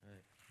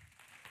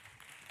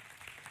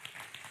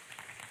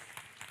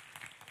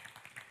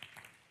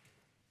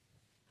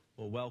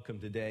Well, welcome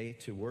today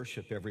to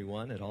worship,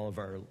 everyone, at all of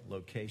our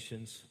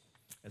locations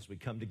as we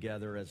come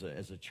together as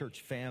a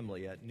church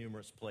family at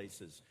numerous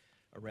places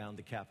around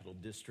the Capital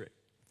District.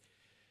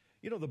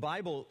 You know, the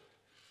Bible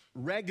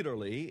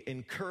regularly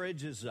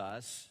encourages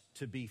us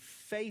to be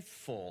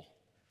faithful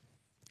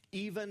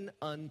even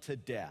unto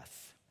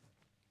death.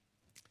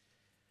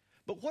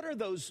 But what are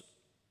those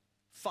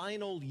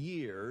final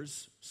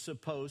years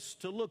supposed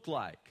to look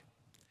like?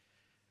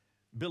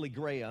 Billy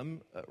Graham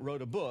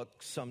wrote a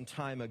book some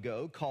time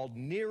ago called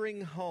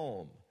Nearing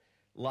Home,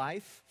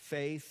 Life,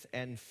 Faith,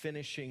 and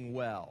Finishing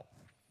Well.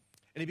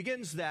 And he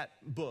begins that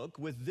book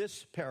with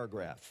this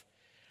paragraph: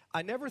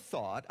 I never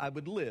thought I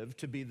would live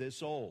to be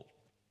this old.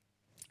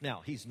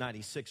 Now, he's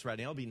 96 right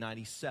now. He'll be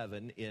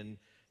 97 in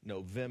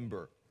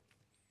November.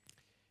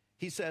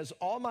 He says,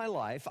 all my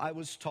life I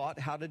was taught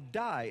how to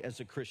die as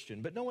a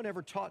Christian, but no one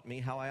ever taught me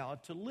how I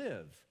ought to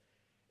live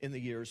in the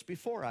years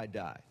before I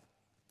die.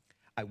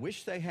 I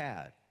wish they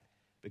had,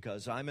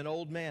 because I'm an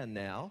old man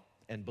now,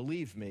 and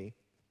believe me,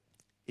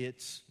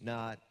 it's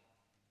not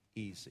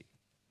easy.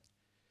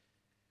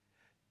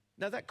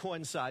 Now that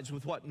coincides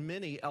with what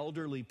many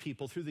elderly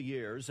people through the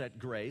years at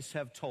Grace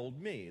have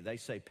told me. They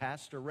say,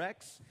 Pastor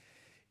Rex,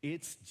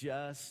 it's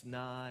just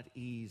not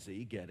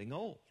easy getting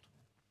old.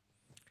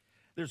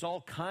 There's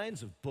all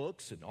kinds of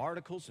books and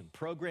articles and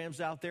programs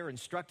out there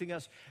instructing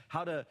us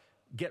how to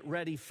get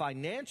ready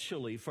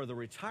financially for the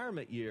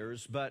retirement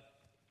years, but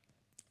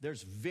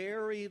there's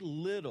very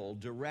little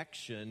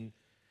direction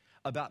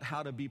about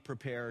how to be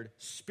prepared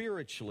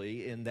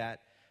spiritually in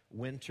that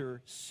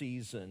winter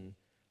season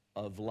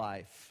of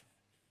life.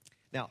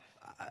 Now,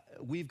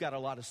 we've got a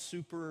lot of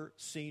super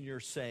senior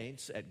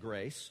saints at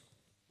Grace,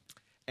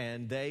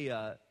 and they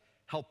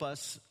help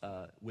us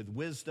with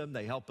wisdom.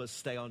 They help us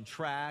stay on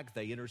track.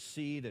 They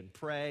intercede and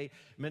pray.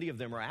 Many of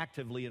them are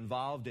actively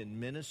involved in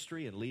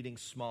ministry and leading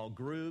small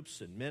groups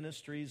and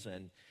ministries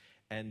and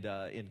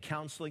in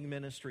counseling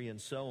ministry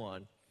and so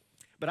on.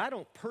 But I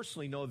don't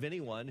personally know of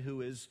anyone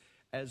who is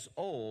as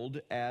old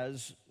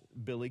as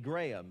Billy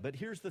Graham. But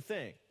here's the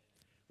thing.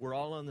 We're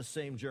all on the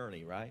same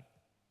journey, right?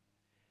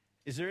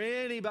 Is there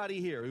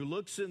anybody here who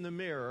looks in the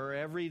mirror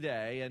every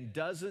day and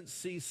doesn't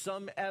see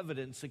some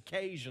evidence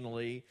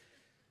occasionally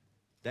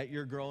that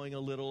you're growing a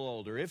little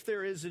older? If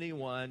there is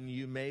anyone,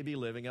 you may be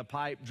living a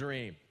pipe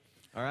dream,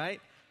 all right?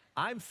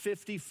 I'm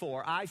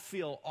 54. I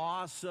feel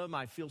awesome.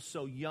 I feel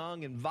so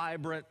young and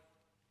vibrant,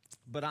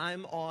 but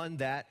I'm on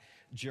that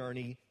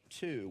journey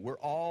too. We're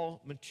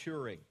all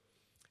maturing.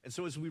 And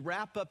so as we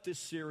wrap up this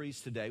series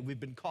today, we've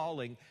been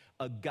calling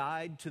A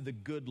Guide to the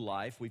Good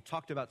Life. We've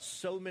talked about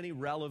so many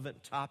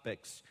relevant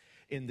topics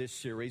in this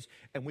series,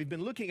 and we've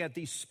been looking at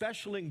these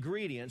special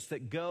ingredients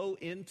that go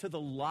into the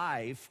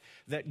life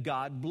that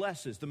God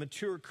blesses, the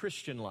mature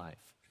Christian life.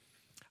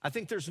 I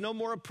think there's no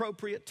more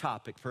appropriate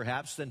topic,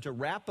 perhaps, than to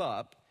wrap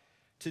up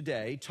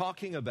today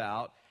talking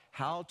about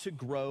how to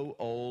grow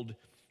old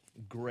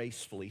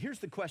gracefully. Here's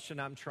the question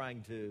I'm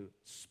trying to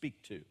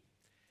speak to.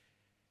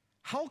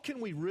 How can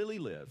we really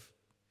live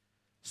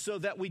so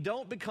that we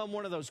don't become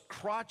one of those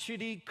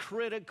crotchety,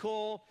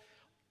 critical,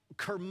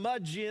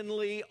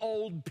 curmudgeonly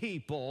old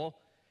people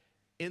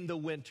in the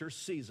winter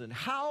season?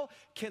 How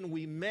can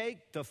we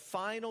make the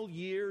final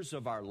years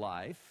of our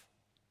life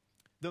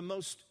the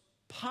most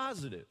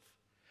positive,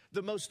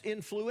 the most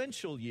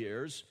influential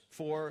years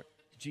for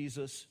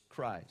Jesus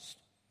Christ?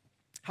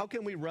 How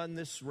can we run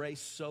this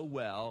race so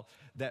well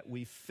that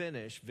we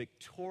finish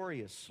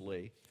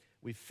victoriously,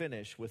 we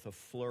finish with a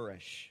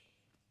flourish?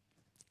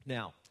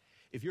 Now,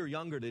 if you're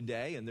younger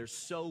today and there's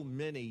so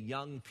many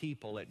young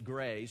people at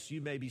Grace,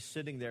 you may be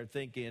sitting there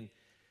thinking,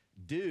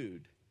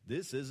 dude,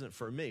 this isn't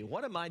for me.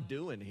 What am I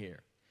doing here?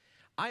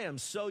 I am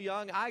so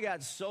young. I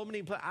got so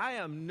many plans. I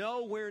am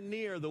nowhere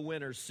near the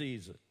winter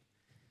season.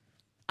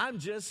 I'm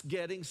just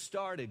getting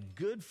started.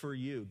 Good for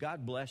you.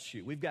 God bless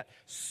you. We've got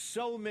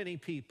so many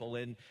people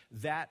in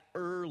that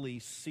early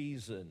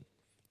season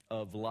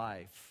of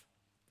life.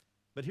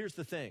 But here's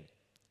the thing.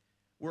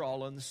 We're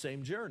all on the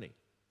same journey.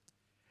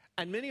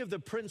 And many of the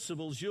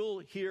principles you'll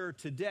hear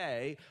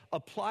today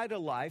apply to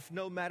life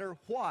no matter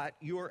what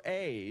your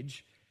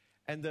age.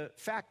 And the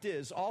fact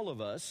is, all of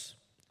us,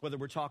 whether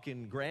we're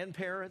talking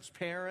grandparents,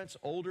 parents,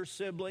 older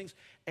siblings,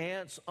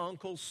 aunts,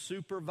 uncles,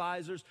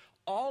 supervisors,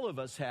 all of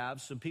us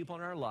have some people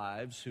in our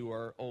lives who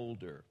are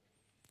older.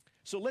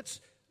 So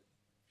let's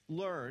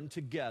learn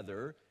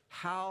together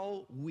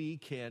how we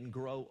can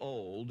grow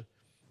old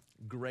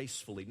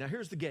gracefully. Now,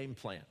 here's the game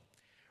plan.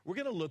 We're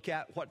going to look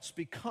at what's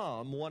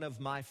become one of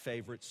my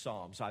favorite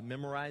Psalms. I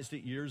memorized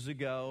it years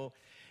ago.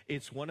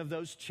 It's one of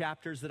those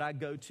chapters that I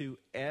go to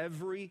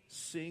every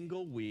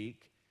single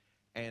week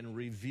and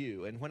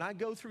review. And when I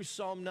go through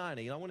Psalm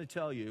 90, I want to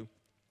tell you,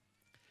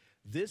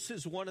 this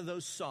is one of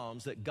those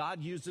Psalms that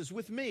God uses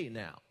with me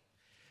now,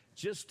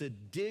 just to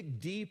dig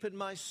deep in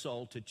my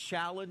soul, to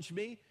challenge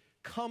me,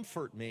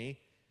 comfort me,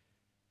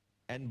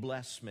 and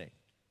bless me.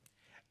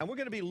 And we're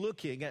going to be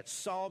looking at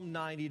Psalm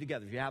 90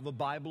 together. If you have a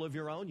Bible of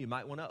your own, you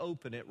might want to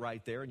open it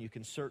right there, and you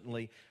can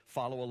certainly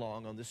follow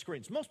along on the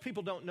screens. Most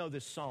people don't know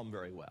this psalm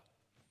very well.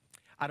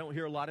 I don't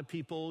hear a lot of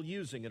people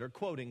using it or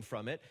quoting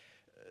from it.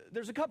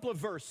 There's a couple of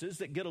verses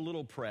that get a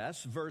little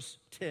press. Verse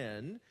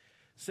 10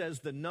 says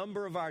the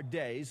number of our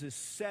days is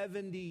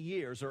 70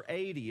 years, or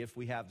 80 if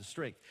we have the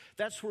strength.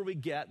 That's where we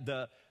get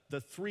the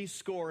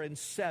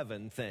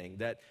 70 thing,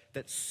 that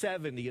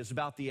 70 is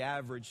about the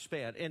average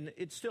span. And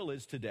it still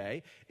is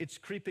today. It's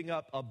creeping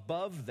up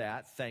above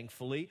that,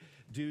 thankfully,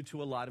 due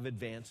to a lot of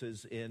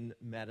advances in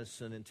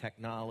medicine and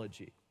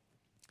technology.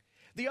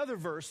 The other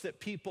verse that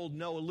people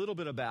know a little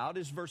bit about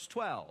is verse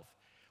 12,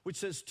 which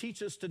says,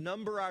 teach us to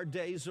number our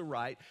days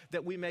aright,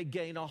 that we may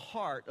gain a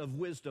heart of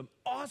wisdom.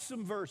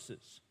 Awesome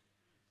verses.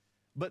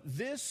 But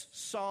this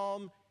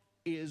psalm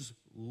is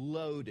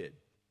loaded.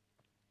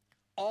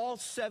 All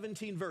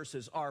 17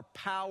 verses are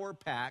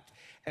power-packed,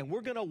 and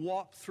we're going to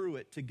walk through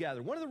it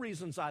together. One of the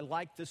reasons I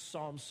like this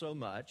psalm so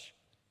much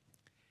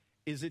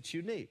is it's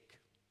unique.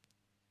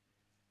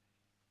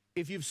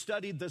 If you've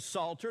studied the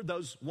Psalter,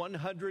 those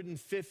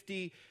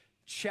 150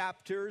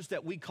 chapters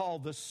that we call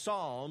the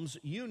Psalms,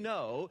 you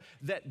know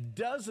that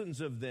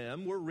dozens of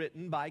them were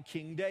written by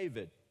King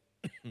David.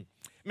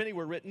 Many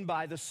were written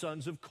by the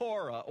sons of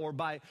Korah or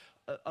by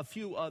a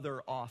few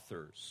other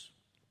authors.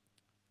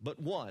 But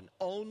one,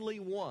 only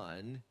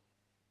one,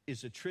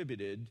 is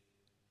attributed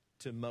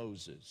to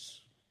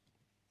Moses.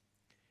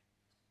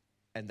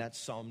 And that's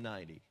Psalm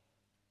 90.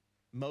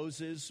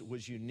 Moses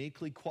was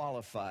uniquely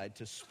qualified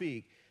to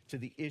speak to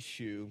the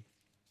issue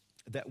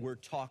that we're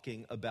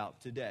talking about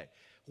today.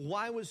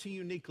 Why was he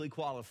uniquely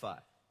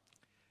qualified?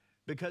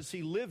 Because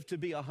he lived to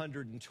be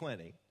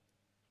 120.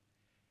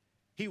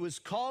 He was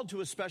called to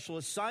a special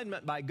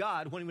assignment by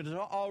God when he was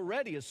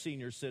already a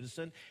senior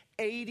citizen,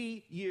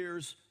 80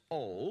 years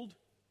old,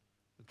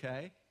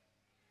 okay?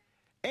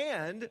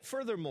 And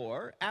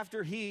furthermore,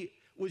 after he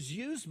was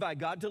used by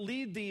God to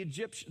lead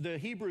the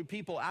Hebrew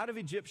people out of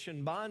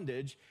Egyptian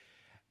bondage,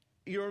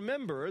 you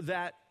remember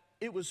that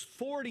it was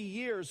 40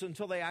 years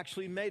until they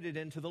actually made it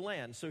into the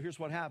land. So here's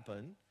what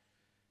happened.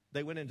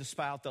 They went in to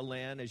spy out the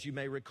land. As you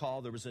may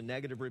recall, there was a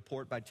negative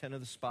report by 10 of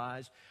the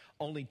spies.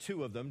 Only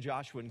 2 of them,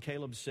 Joshua and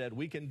Caleb, said,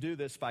 we can do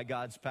this by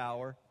God's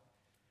power.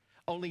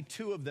 Only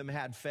 2 of them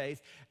had faith.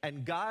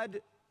 And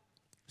God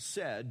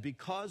said,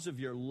 because of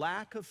your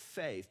lack of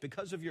faith,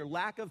 because of your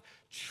lack of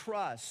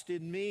trust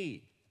in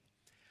me,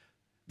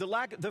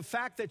 the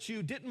fact that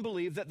you didn't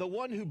believe that the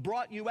one who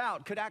brought you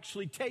out could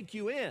actually take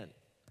you in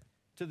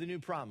to the new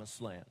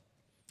promised land,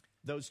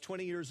 those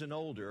 20 years and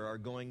older are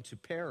going to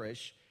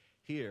perish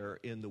here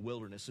in the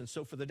wilderness. And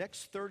so for the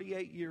next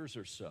 38 years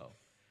or so,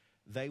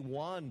 they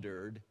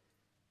wandered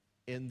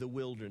in the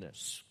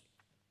wilderness.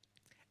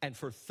 And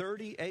for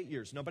 38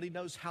 years, nobody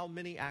knows how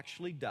many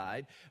actually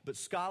died, but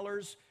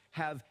scholars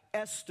have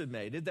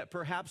estimated that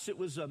perhaps it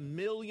was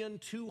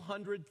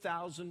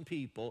 1,200,000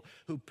 people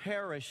who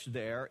perished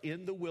there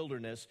in the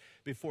wilderness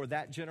before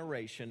that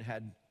generation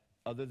had,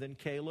 other than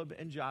Caleb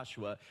and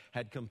Joshua,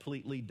 had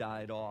completely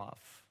died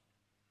off.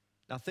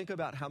 Now think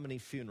about how many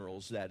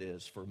funerals that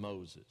is for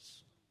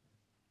Moses.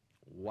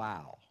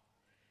 Wow.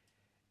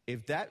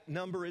 If that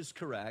number is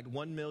correct,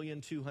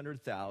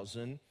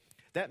 1,200,000,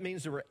 that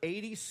means there were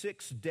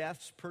 86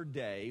 deaths per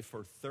day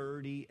for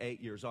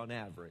 38 years on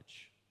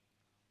average.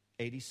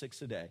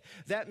 86 a day.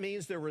 That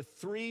means there were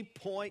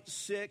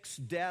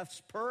 3.6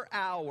 deaths per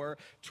hour,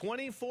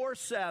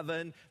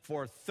 24/7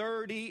 for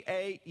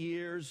 38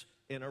 years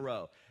in a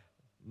row.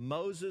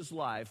 Moses'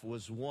 life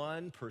was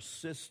one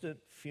persistent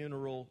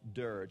funeral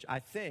dirge. I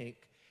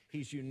think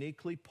he's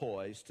uniquely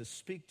poised to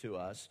speak to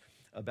us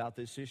about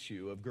this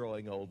issue of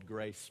growing old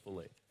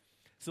gracefully.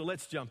 So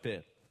let's jump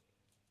in.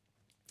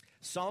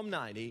 Psalm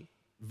 90,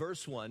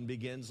 verse 1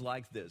 begins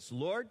like this.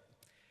 Lord,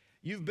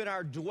 you've been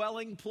our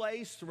dwelling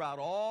place throughout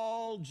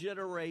all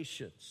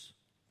generations.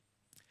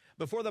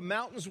 Before the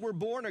mountains were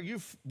born, or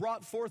you've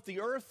brought forth the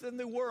earth and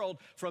the world,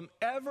 from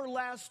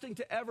everlasting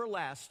to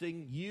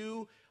everlasting,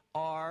 you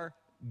are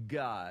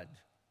God.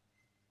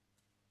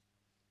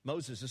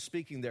 Moses is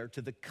speaking there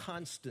to the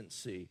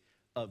constancy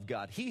of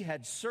God. He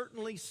had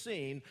certainly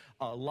seen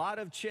a lot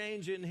of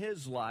change in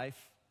his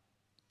life,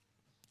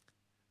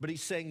 but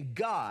he's saying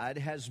God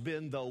has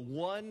been the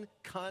one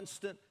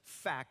constant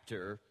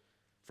factor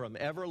from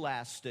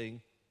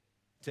everlasting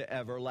to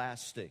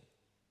everlasting.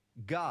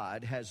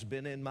 God has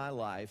been in my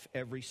life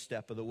every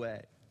step of the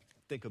way.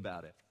 Think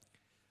about it.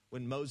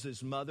 When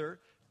Moses'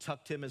 mother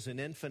tucked him as an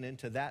infant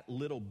into that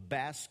little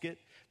basket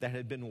that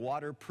had been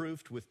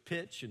waterproofed with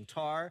pitch and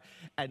tar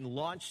and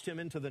launched him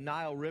into the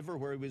Nile River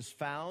where he was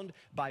found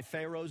by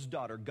Pharaoh's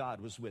daughter, God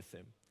was with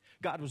him.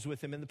 God was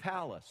with him in the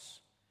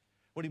palace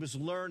when he was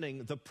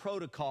learning the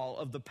protocol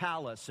of the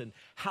palace and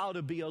how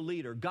to be a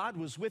leader. God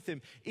was with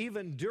him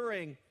even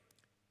during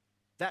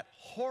that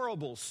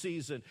horrible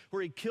season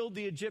where he killed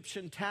the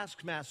Egyptian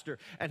taskmaster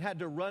and had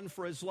to run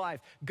for his life.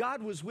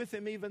 God was with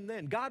him even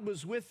then. God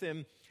was with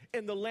him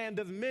in the land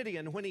of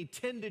Midian when he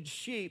tended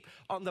sheep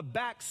on the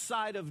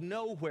backside of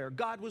nowhere.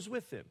 God was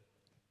with him.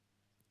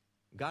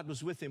 God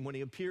was with him when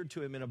he appeared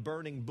to him in a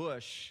burning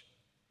bush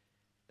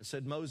and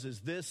said, Moses,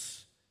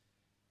 this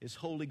is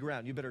holy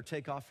ground. You better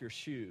take off your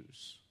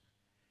shoes.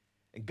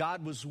 And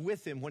God was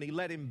with him when he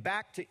led him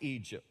back to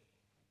Egypt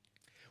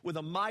with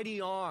a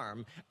mighty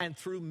arm, and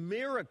through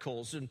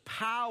miracles and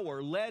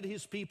power led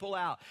his people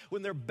out.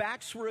 When their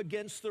backs were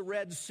against the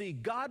Red Sea,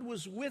 God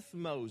was with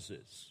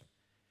Moses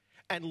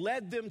and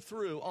led them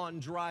through on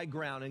dry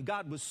ground. And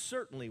God was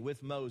certainly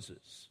with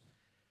Moses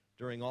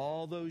during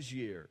all those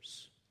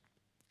years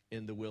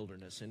in the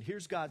wilderness. And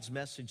here's God's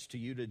message to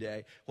you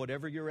today,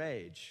 whatever your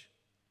age.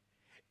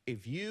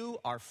 If you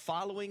are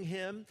following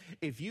him,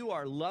 if you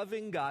are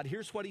loving God,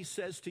 here's what he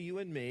says to you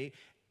and me: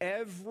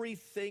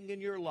 everything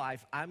in your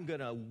life, I'm going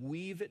to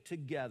weave it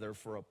together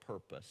for a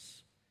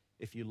purpose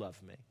if you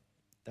love me.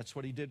 That's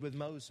what he did with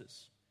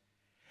Moses.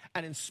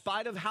 And in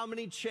spite of how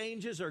many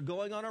changes are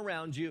going on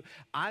around you,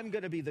 I'm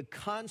going to be the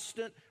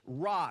constant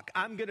rock.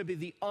 I'm going to be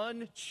the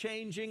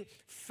unchanging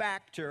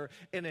factor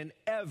in an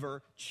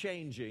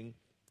ever-changing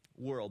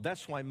world.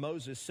 That's why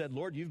Moses said,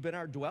 Lord, you've been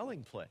our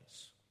dwelling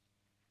place.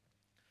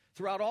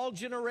 Throughout all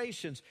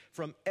generations,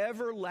 from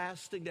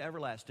everlasting to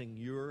everlasting,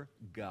 you're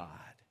God.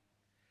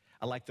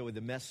 I like the way the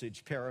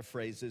Message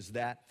paraphrases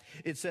that.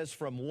 It says,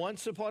 from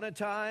once upon a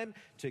time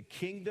to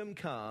kingdom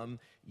come,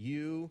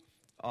 you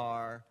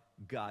are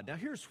God. Now,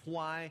 here's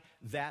why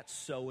that's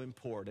so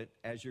important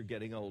as you're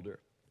getting older.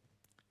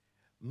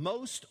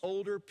 Most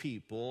older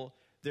people,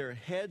 their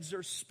heads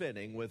are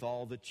spinning with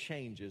all the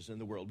changes in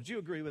the world. Would you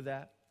agree with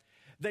that?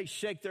 They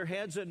shake their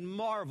heads and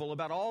marvel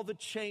about all the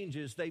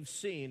changes they've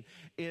seen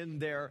in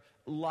their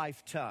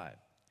lifetime.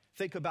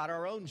 Think about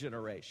our own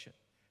generation.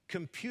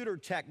 Computer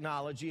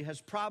technology has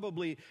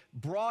probably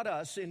brought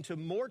us into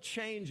more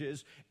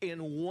changes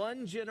in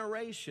one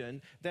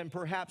generation than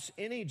perhaps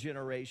any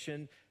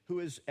generation who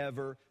has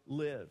ever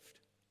lived.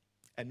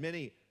 And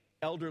many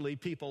elderly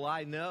people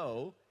I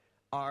know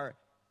are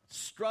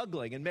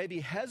struggling and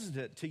maybe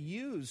hesitant to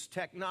use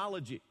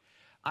technology.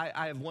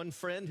 I have one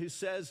friend who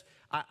says,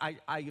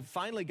 I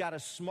finally got a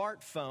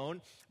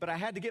smartphone, but I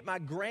had to get my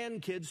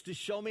grandkids to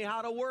show me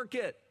how to work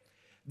it.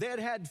 They had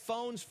had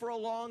phones for a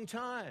long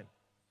time.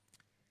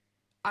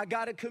 I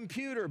got a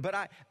computer, but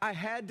I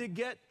had to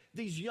get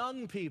these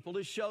young people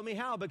to show me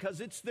how,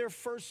 because it's their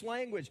first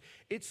language.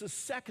 It's a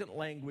second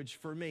language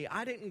for me.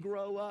 I didn't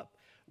grow up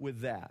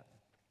with that.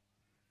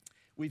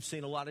 We've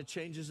seen a lot of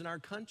changes in our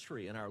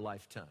country in our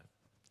lifetime.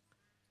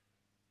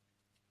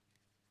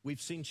 We've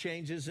seen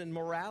changes in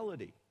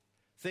morality.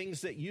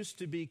 Things that used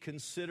to be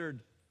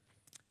considered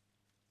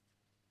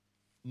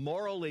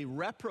morally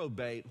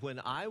reprobate when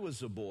I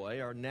was a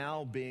boy are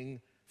now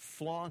being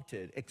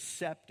flaunted,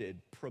 accepted,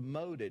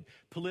 promoted.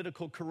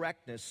 Political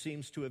correctness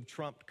seems to have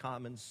trumped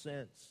common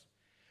sense.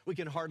 We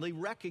can hardly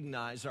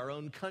recognize our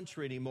own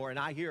country anymore, and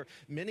I hear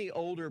many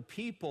older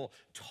people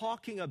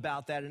talking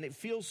about that, and it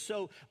feels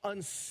so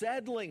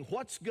unsettling.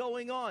 What's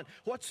going on?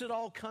 What's it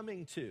all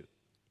coming to?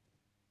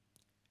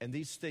 And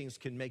these things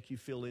can make you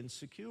feel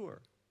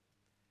insecure.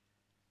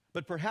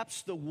 But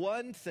perhaps the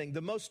one thing,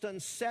 the most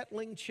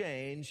unsettling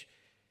change,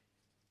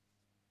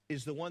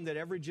 is the one that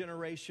every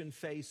generation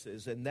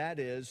faces, and that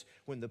is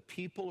when the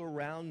people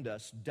around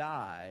us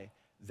die,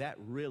 that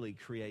really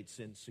creates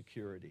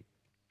insecurity.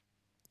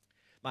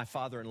 My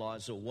father-in-law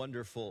is a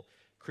wonderful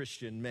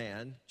Christian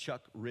man.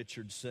 Chuck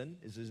Richardson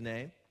is his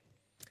name.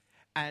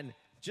 And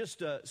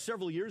just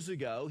several years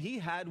ago, he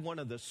had one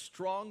of the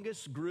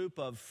strongest group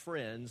of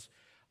friends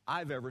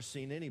I've ever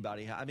seen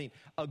anybody have. I mean,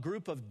 a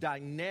group of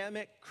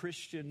dynamic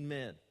Christian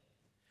men.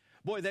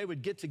 Boy, they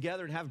would get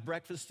together and have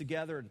breakfast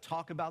together and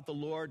talk about the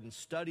Lord and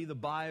study the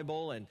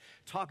Bible and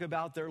talk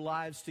about their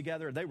lives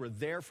together. They were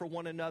there for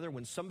one another.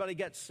 When somebody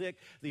gets sick,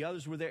 the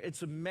others were there.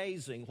 It's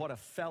amazing what a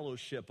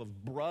fellowship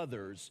of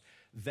brothers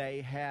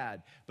they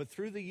had. But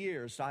through the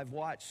years, I've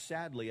watched,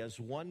 sadly, as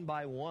one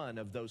by one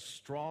of those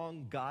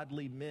strong,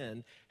 godly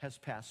men has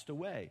passed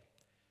away.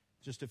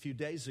 Just a few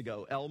days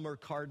ago, Elmer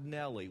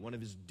Cardinelli, one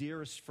of his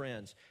dearest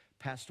friends,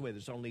 passed away.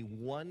 There's only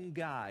one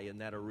guy in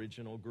that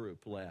original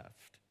group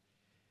left,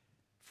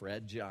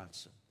 Fred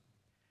Johnson.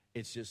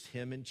 It's just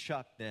him and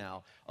Chuck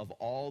now of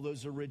all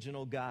those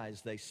original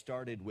guys they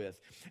started with.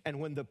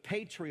 And when the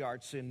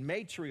patriarchs and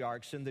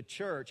matriarchs in the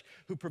church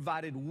who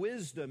provided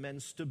wisdom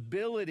and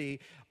stability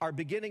are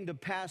beginning to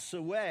pass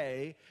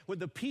away, when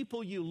the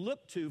people you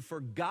look to for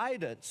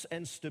guidance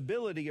and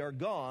stability are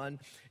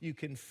gone, you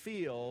can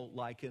feel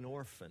like an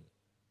orphan.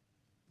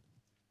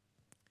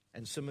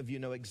 And some of you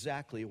know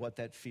exactly what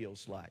that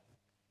feels like.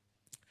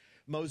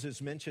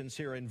 Moses mentions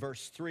here in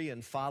verse 3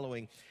 and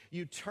following,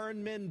 you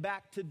turn men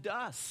back to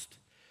dust,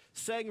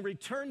 saying,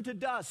 return to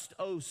dust,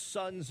 O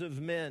sons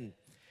of men.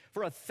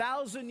 For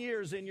 1,000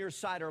 years in your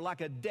sight are like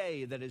a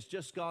day that has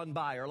just gone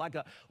by, or like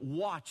a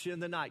watch in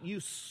the night. You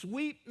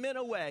sweep men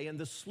away in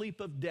the sleep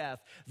of death.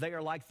 They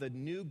are like the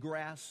new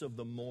grass of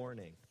the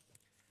morning.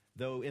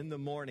 Though in the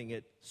morning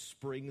it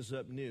springs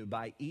up new,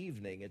 by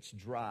evening it's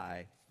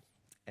dry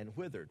and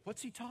withered.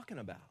 What's he talking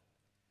about?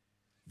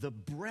 The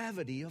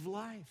brevity of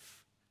life.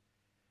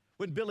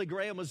 When Billy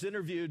Graham was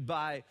interviewed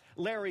by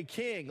Larry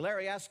King,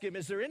 Larry asked him,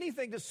 is there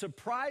anything that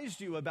surprised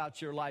you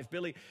about your life,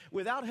 Billy?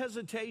 Without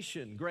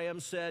hesitation, Graham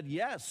said,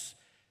 yes,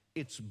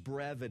 it's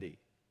brevity.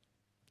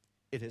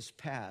 It has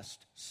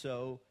passed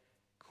so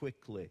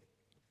quickly.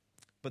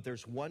 But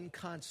there's one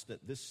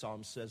constant this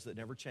psalm says that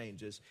never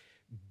changes.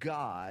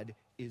 God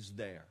is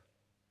there.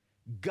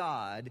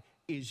 God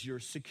is your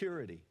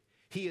security.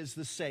 He is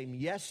the same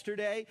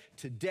yesterday,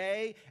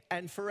 today,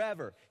 and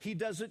forever. He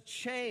doesn't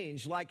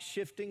change like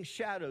shifting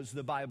shadows,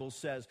 the Bible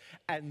says.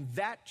 And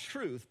that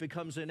truth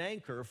becomes an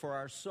anchor for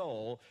our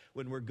soul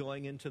when we're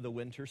going into the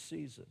winter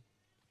season.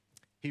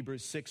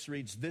 Hebrews 6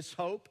 reads, this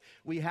hope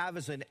we have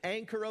as an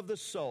anchor of the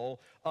soul,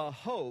 a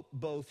hope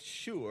both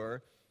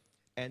sure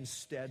and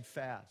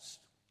steadfast.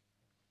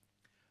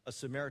 A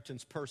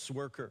Samaritan's Purse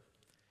worker,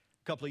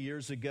 a couple of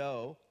years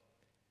ago,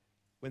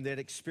 when they'd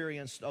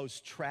experienced those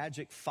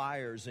tragic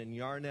fires in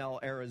Yarnell,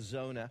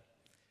 Arizona,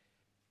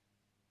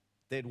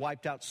 they'd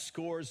wiped out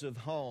scores of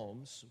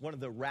homes. One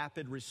of the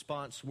rapid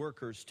response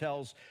workers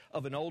tells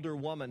of an older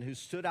woman who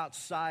stood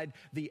outside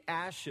the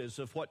ashes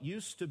of what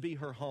used to be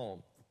her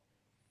home.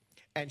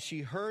 And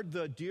she heard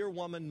the dear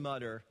woman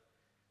mutter,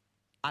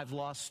 I've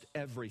lost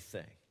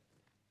everything.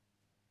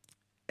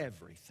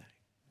 Everything.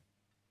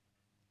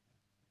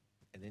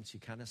 And then she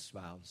kind of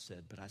smiled and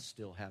said, but I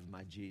still have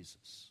my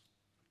Jesus.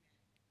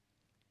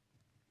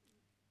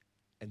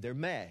 And there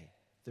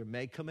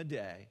may come a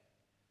day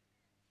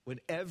when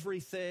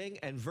everything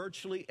and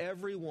virtually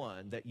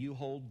everyone that you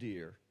hold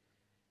dear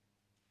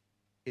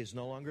is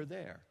no longer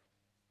there.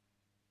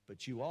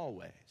 But you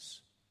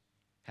always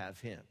have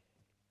him.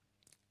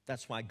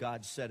 That's why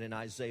God said in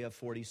Isaiah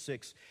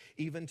 46,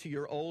 even to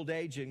your old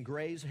age and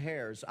gray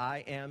hairs,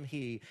 I am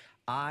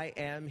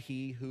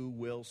he who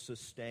will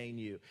sustain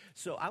you.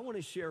 So I want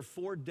to share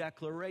 4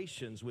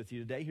 declarations with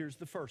you today. Here's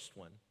the first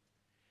one.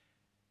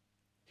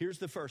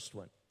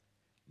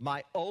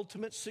 My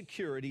ultimate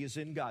security is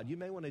in God. You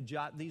may want to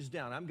jot these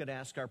down. I'm going to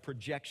ask our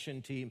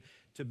projection team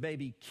to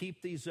maybe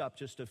keep these up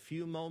just a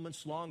few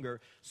moments longer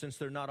since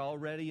they're not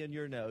already in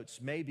your notes.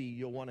 Maybe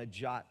you'll want to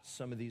jot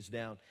some of these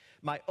down.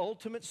 My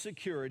ultimate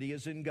security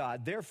is in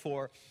God.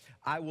 Therefore,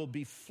 I will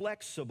be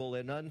flexible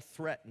and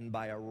unthreatened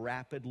by a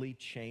rapidly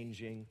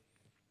changing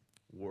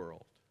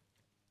world.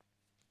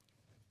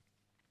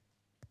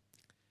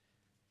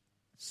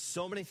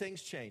 So many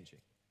things changing.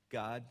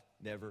 God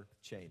never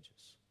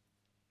changes.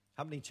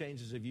 How many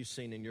changes have you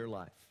seen in your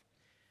life?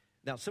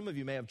 Now, some of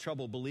you may have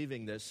trouble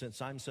believing this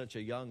since I'm such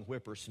a young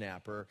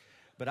whippersnapper,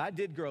 but I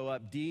did grow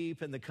up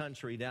deep in the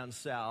country down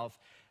south,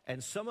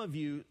 and some of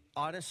you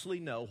honestly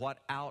know what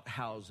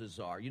outhouses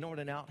are. You know what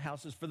an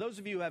outhouse is? For those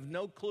of you who have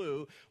no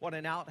clue what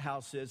an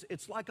outhouse is,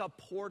 it's like a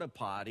porta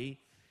potty,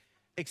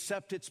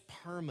 except it's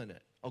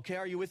permanent. Okay,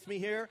 are you with me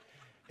here?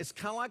 It's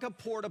kind of like a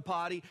porta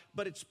potty,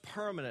 but it's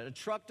permanent. A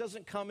truck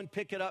doesn't come and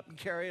pick it up and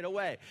carry it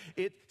away.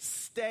 It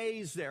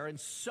stays there. And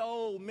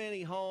so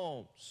many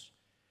homes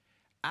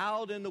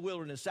out in the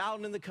wilderness,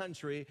 out in the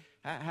country,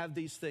 have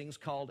these things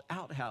called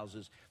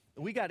outhouses.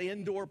 We got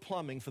indoor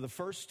plumbing for the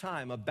first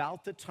time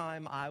about the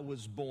time I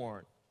was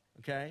born,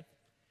 okay?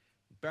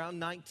 Around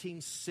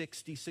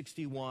 1960,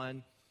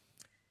 61.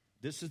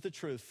 This is the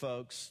truth,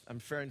 folks. I'm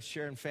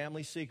sharing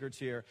family secrets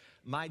here.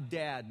 My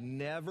dad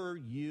never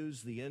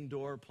used the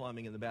indoor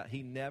plumbing in the bath.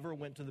 He never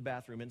went to the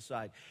bathroom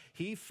inside.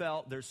 He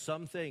felt there's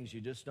some things you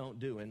just don't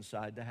do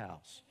inside the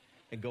house.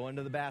 And going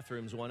to the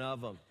bathroom's one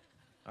of them.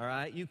 All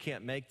right? You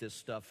can't make this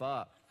stuff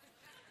up.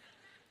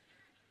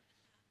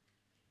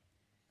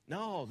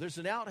 No, there's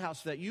an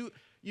outhouse that you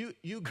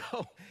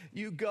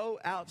go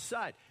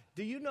outside.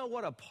 Do you know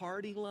what a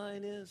party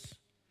line is?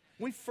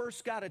 We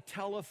first got a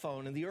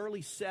telephone in the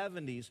early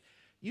 70s.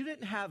 You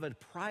didn't have a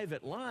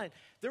private line.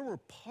 There were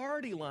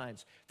party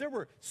lines. There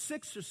were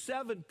 6 or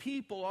 7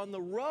 people on the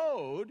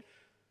road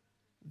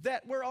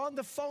that were on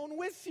the phone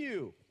with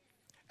you.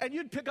 And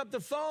you'd pick up the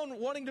phone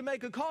wanting to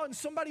make a call, and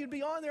somebody would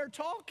be on there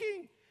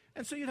talking.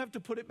 And so you'd have to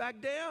put it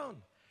back down.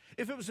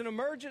 If it was an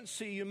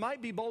emergency, you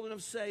might be bold enough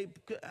to say,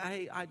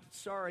 hey, I'm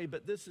sorry,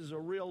 but this is a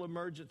real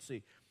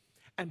emergency.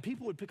 And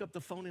people would pick up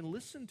the phone and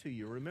listen to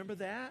you. Remember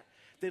that?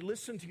 They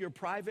listened to your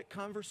private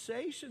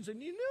conversations,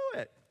 and you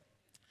knew it.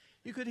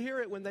 You could hear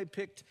it when they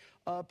picked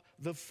up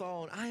the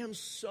phone. I am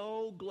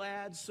so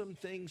glad some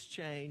things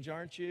change,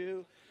 aren't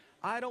you?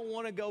 I don't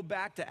want to go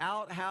back to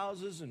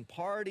outhouses and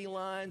party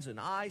lines and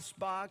ice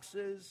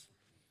boxes.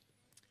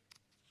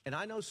 And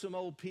I know some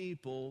old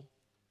people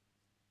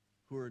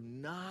who are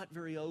not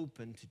very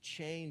open to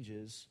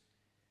changes,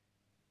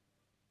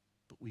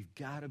 but we've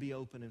got to be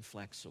open and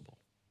flexible.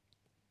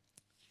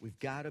 We've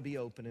got to be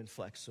open and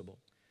flexible.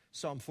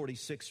 Psalm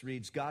 46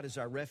 reads, God is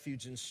our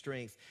refuge and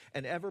strength,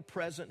 an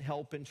ever-present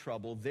help in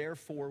trouble.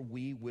 Therefore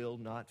we will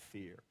not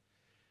fear.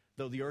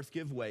 Though the earth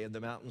give way and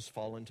the mountains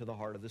fall into the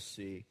heart of the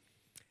sea.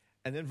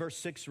 And then verse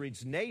 6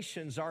 reads,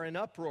 nations are in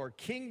uproar,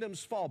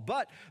 kingdoms fall,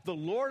 but the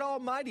Lord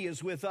Almighty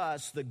is with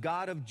us. The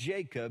God of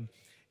Jacob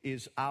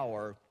is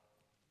our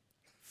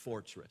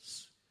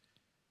fortress.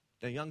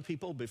 Now, young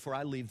people, before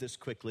I leave this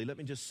quickly, let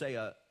me just say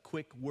a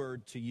quick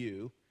word to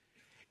you.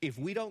 If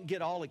we don't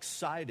get all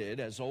excited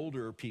as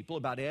older people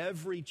about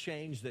every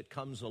change that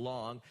comes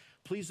along,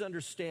 please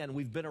understand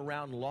we've been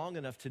around long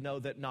enough to know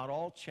that not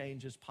all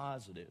change is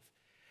positive.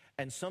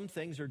 And some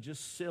things are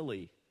just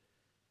silly.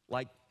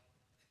 like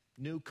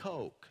new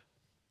Coke.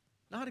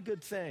 Not a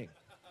good thing.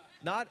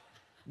 Not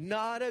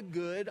a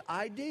good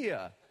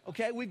idea.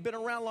 Okay, we've been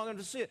around long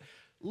enough to see it.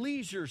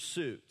 Leisure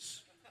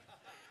suits.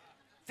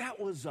 That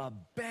was a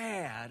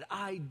bad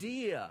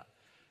idea.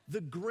 The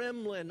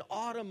Gremlin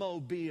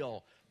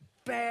automobile.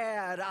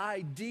 Bad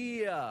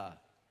idea.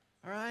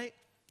 All right?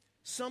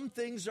 Some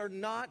things are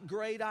not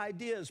great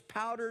ideas.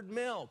 Powdered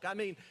milk. I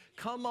mean,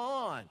 come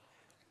on.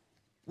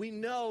 We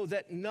know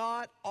that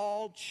not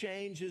all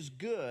change is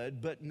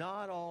good, but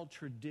not all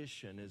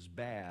tradition is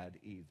bad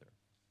either.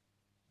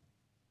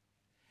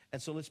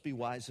 And so let's be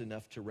wise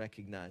enough to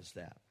recognize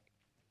that.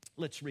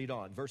 Let's read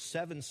on. Verse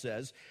 7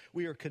 says,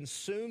 "We are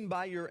consumed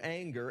by your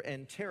anger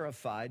and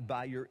terrified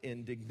by your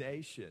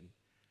indignation."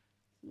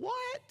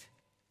 What?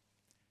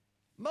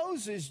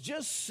 Moses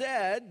just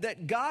said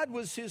that God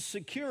was his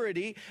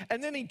security,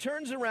 and then he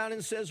turns around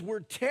and says, "We're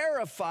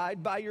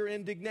terrified by your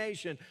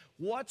indignation."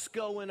 What's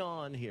going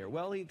on here?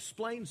 Well, he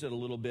explains it a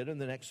little bit in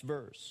the next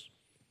verse.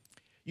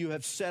 "You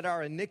have set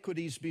our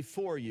iniquities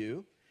before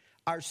you,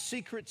 our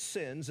secret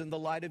sins in the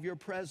light of your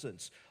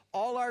presence.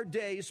 All our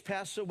days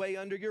pass away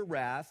under your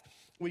wrath.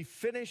 We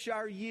finish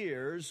our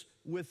years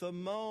with a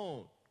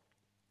moan."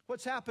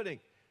 What's happening?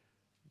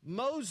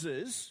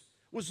 Moses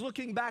was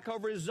looking back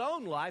over his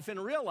own life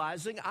and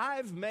realizing,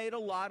 I've made a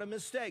lot of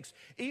mistakes.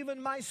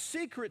 Even my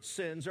secret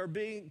sins are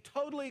being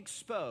totally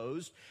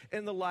exposed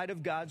in the light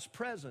of God's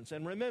presence.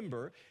 And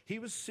remember, he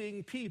was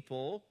seeing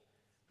people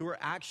who were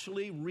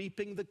actually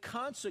reaping the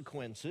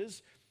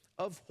consequences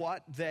of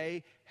what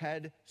they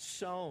had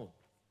sown.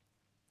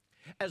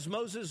 As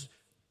Moses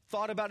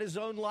thought about his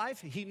own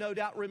life, he no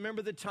doubt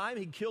remembered the time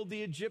he killed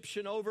the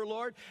Egyptian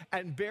overlord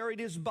and buried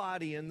his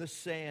body in the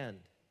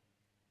sand.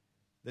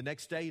 The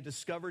next day, he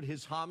discovered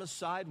his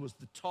homicide was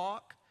the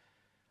talk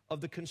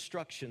of the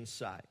construction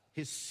site.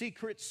 His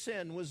secret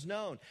sin was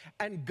known,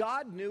 and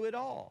God knew it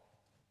all.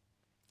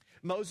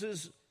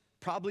 Moses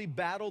probably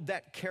battled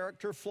that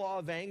character flaw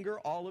of anger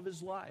all of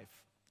his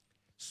life,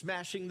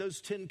 smashing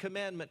those 10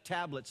 Commandment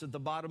tablets at the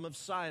bottom of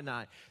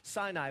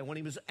Sinai when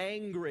he was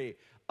angry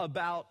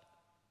about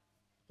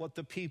what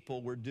the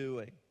people were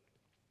doing.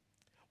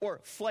 Or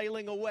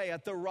flailing away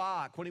at the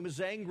rock when he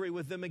was angry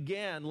with them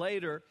again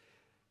later,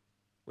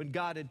 when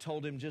God had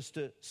told him just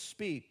to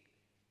speak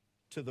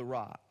to the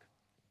rock.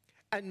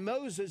 And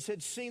Moses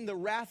had seen the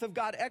wrath of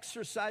God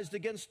exercised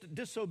against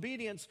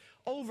disobedience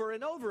over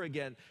and over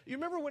again. You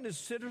remember when his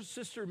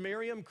sister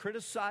Miriam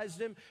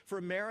criticized him for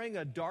marrying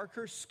a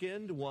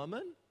darker-skinned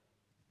woman?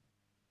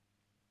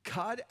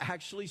 God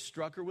actually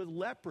struck her with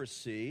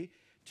leprosy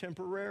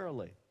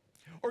temporarily.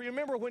 Or you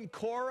remember when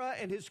Korah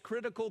and his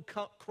critical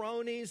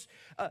cronies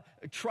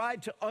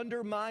tried to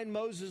undermine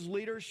Moses'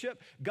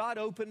 leadership? God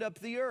opened up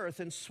the earth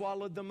and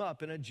swallowed them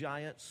up in a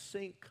giant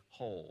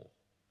sinkhole.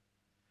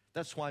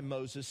 That's why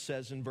Moses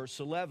says in verse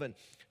 11,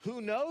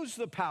 "Who knows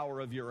the power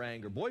of your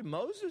anger?" Boy,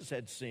 Moses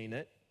had seen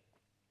it.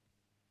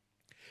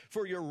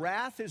 "For your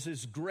wrath is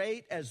as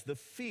great as the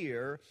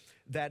fear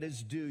that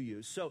is due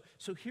you." So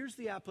here's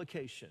the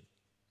application.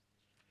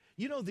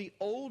 You know, the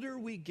older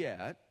we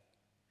get,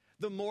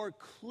 the more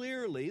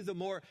clearly, the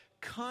more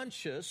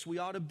conscious we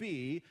ought to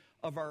be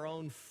of our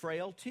own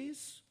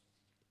frailties,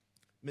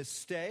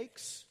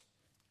 mistakes,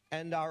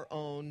 and our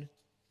own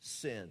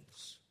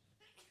sins.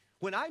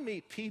 When I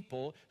meet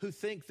people who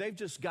think they've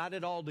just got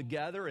it all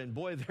together and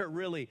boy, they're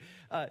really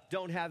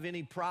don't have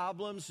any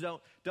problems,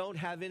 don't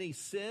have any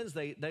sins,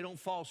 they don't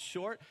fall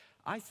short,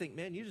 I think,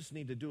 man, you just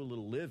need to do a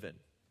little living.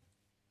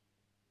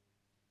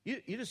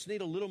 You just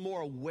need a little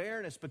more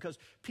awareness, because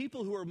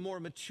people who are more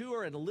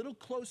mature and a little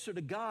closer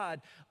to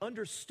God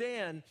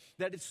understand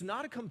that it's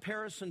not a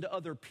comparison to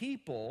other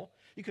people.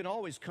 You can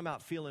always come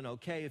out feeling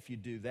okay if you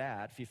do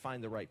that, if you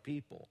find the right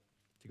people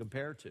to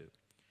compare to.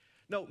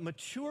 No,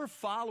 mature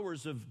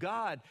followers of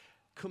God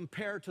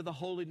compare to the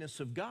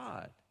holiness of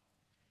God.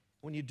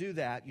 When you do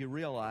that, you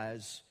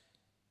realize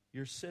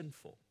you're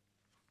sinful.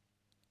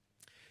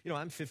 You know,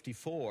 I'm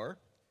 54.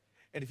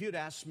 And if you'd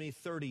asked me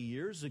 30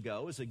 years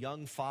ago, as a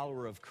young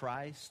follower of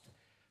Christ,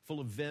 full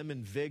of vim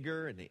and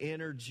vigor and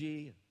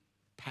energy and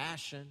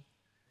passion,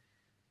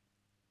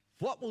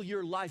 what will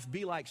your life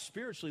be like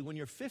spiritually when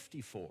you're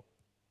 54?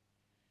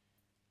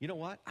 You know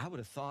what? I would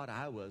have thought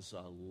I was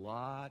a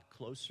lot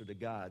closer to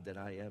God than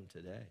I am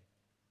today.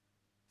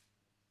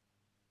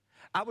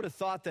 I would have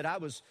thought that I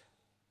was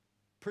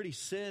pretty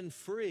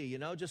sin-free, you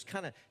know, just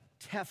kind of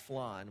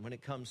Teflon when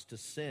it comes to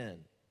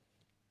sin.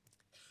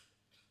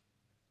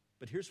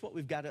 But here's what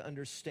we've got to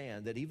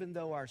understand, that even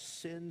though our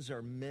sins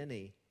are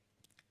many,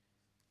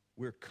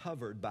 we're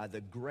covered by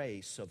the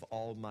grace of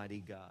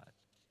Almighty God.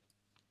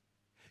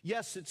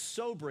 Yes, it's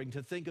sobering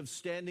to think of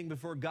standing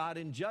before God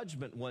in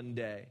judgment one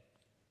day,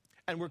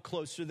 and we're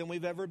closer than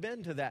we've ever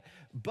been to that.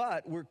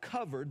 But we're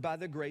covered by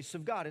the grace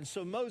of God. And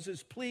so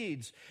Moses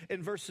pleads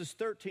in verses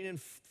 13 and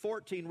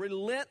 14,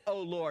 "Relent,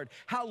 O Lord,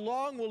 how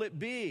long will it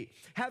be?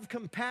 Have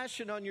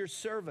compassion on your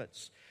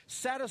servants.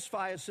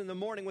 Satisfy us in the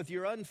morning with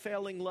your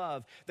unfailing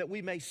love, that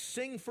we may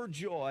sing for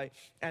joy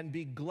and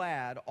be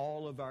glad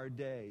all of our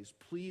days."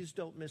 Please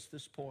don't miss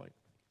this point.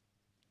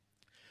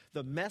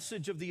 The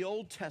message of the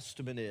Old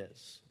Testament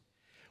is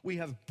we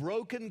have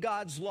broken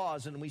God's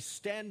laws and we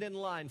stand in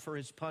line for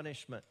his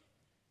punishment.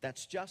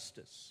 That's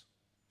justice.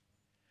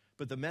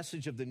 But the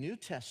message of the New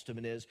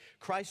Testament is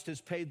Christ has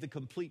paid the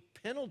complete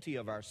penalty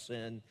of our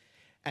sin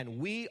and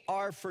we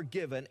are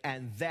forgiven,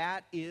 and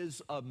that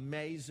is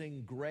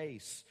amazing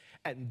grace.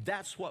 And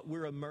that's what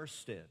we're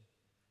immersed in.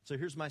 So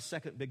here's my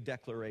second big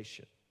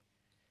declaration.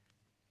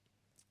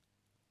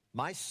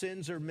 My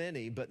sins are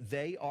many, but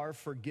they are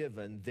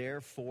forgiven.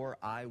 Therefore,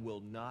 I will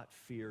not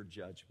fear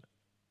judgment.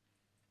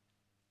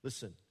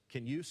 Listen,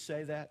 can you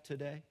say that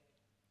today?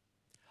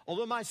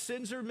 Although my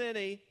sins are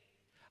many,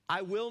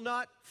 I will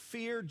not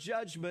fear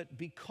judgment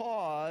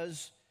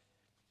because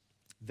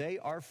they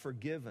are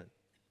forgiven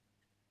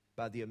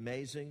by the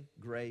amazing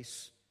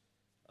grace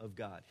of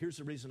God. Here's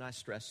the reason I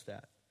stress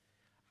that.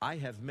 I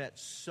have met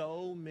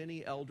so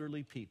many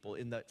elderly people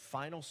in that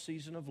final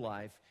season of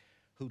life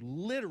who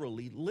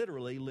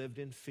literally lived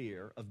in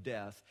fear of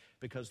death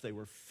because they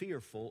were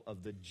fearful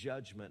of the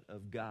judgment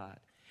of God.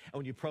 And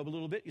when you probe a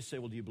little bit, you say,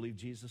 well, do you believe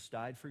Jesus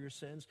died for your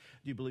sins?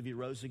 Do you believe he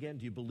rose again?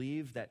 Do you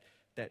believe that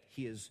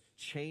he is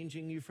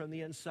changing you from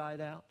the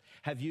inside out?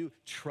 Have you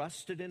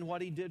trusted in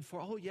what he did for?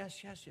 Oh,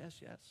 yes.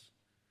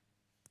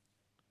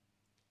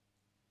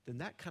 Then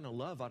that kind of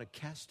love ought to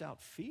cast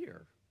out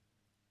fear.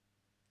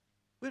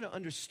 We ought to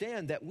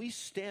understand that we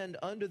stand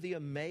under the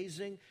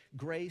amazing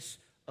grace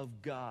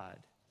of God.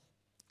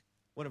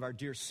 One of our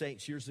dear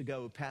saints years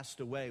ago who passed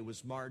away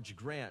was Marge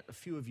Grant. A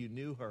few of you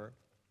knew her.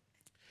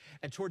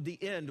 And toward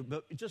the end,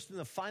 but just in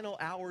the final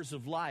hours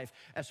of life,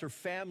 as her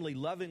family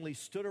lovingly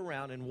stood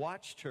around and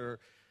watched her,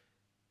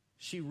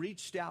 she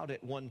reached out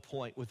at one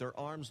point with her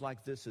arms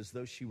like this as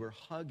though she were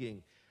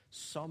hugging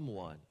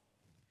someone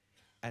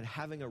and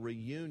having a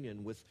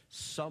reunion with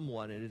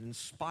someone, and it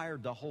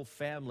inspired the whole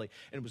family.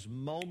 And it was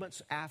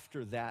moments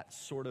after that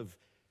sort of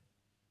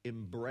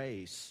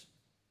embrace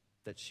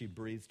that she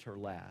breathed her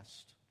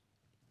last.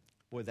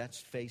 Boy,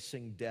 that's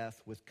facing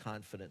death with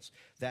confidence.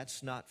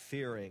 That's not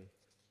fearing.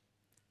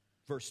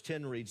 Verse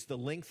 10 reads, the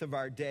length of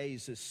our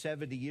days is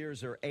 70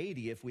 years or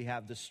 80 if we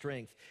have the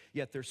strength.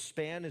 Yet their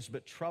span is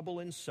but trouble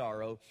and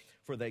sorrow,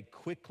 for they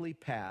quickly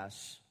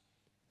pass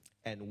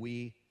and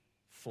we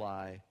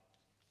fly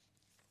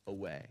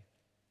away.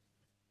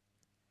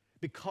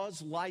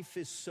 Because life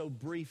is so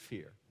brief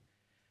here,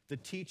 the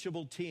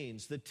teachable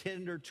teens, the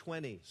tender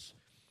 20s,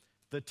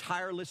 the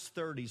tireless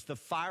 30s, the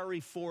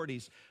fiery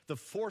 40s, the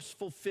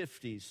forceful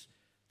 50s,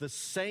 the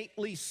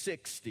saintly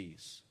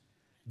 60s,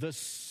 the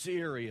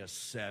serious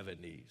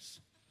 70s,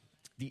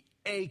 the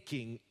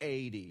aching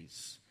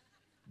 80s,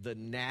 the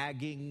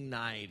nagging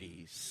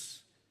 90s,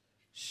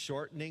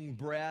 shortening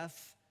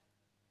breath,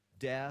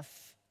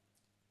 death,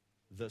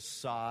 the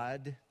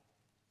sod,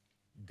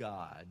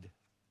 God.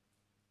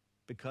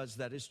 Because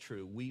that is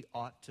true, we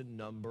ought to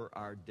number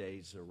our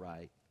days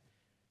aright.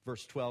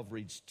 Verse 12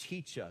 reads,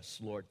 teach us,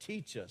 Lord,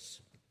 teach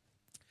us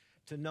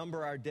to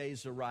number our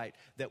days aright,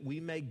 that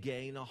we may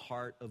gain a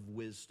heart of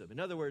wisdom. In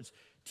other words,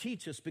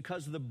 teach us,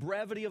 because of the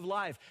brevity of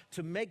life,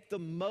 to make the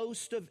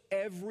most of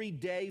every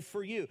day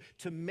for you,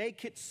 to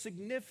make it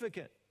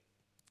significant.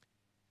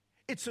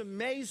 It's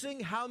amazing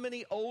how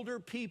many older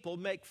people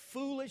make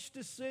foolish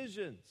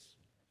decisions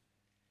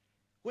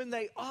when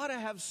they ought to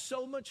have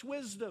so much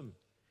wisdom.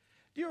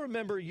 Do you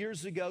remember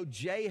years ago,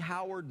 J.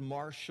 Howard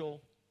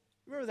Marshall?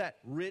 Remember that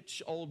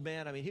rich old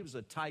man? I mean, he was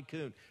a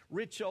tycoon.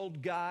 Rich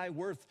old guy,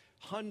 worth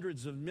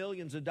hundreds of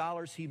millions of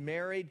dollars. He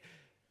married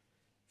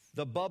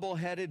the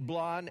bubble-headed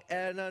blonde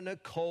Anna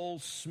Nicole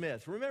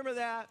Smith. Remember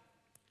that?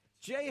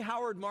 J.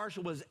 Howard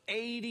Marshall was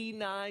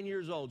 89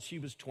 years old. She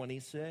was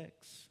 26.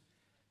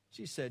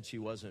 She said she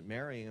wasn't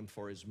marrying him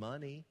for his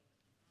money.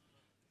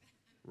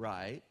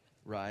 Right.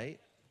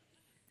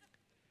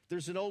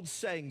 There's an old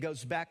saying,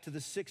 goes back to the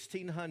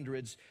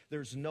 1600s,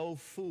 there's no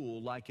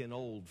fool like an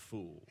old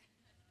fool.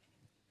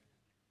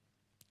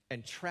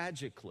 And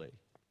tragically,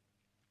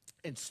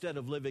 instead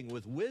of living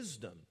with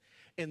wisdom,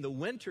 in the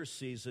winter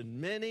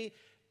season, many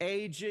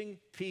aging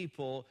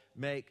people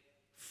make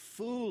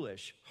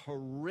foolish,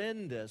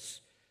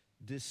 horrendous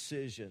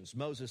decisions.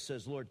 Moses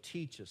says, Lord,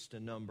 teach us to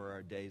number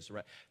our days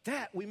right,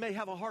 that we may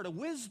have a heart of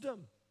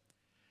wisdom.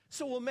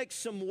 So we'll make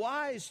some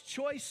wise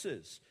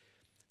choices.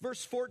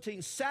 Verse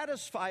 14,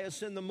 satisfy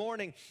us in the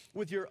morning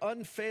with your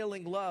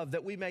unfailing love,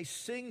 that we may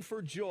sing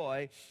for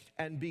joy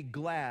and be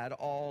glad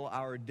all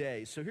our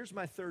days. So here's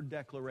my third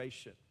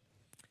declaration.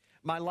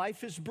 My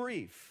life is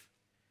brief,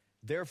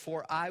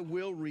 therefore I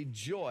will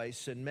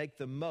rejoice and make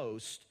the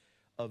most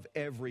of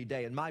every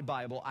day. In my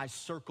Bible, I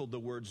circled the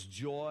words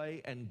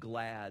joy and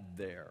glad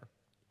there.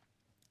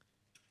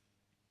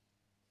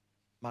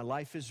 My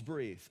life is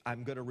brief.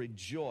 I'm going to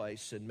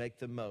rejoice and make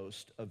the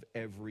most of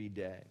every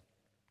day.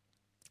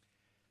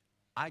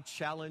 I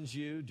challenge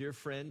you, dear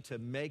friend, to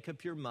make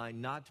up your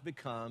mind not to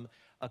become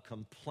a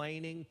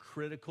complaining,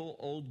 critical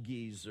old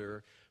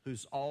geezer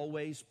who's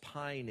always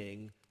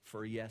pining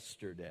for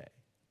yesterday.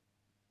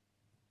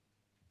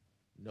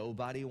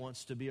 Nobody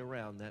wants to be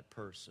around that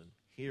person.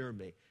 Hear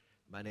me.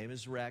 My name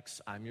is Rex.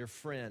 I'm your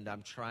friend.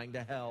 I'm trying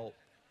to help.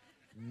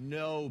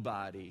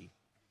 Nobody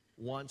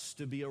wants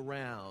to be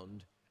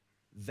around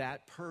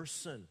that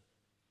person.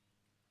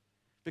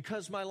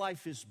 Because my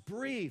life is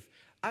brief,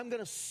 I'm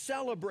going to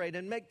celebrate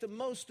and make the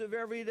most of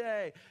every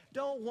day.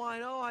 Don't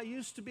whine, oh, I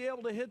used to be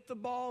able to hit the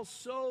ball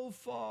so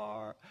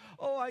far.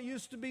 Oh, I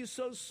used to be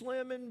so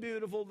slim and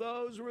beautiful.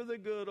 Those were the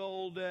good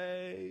old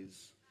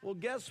days. Well,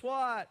 guess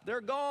what? They're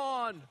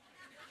gone.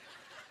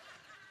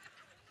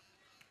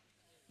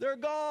 They're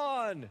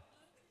gone.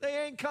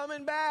 They ain't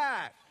coming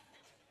back.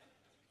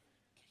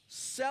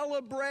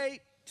 Celebrate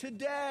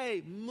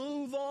today.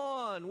 Move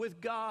on with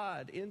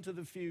God into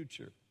the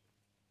future.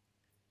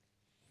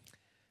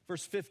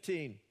 Verse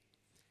 15,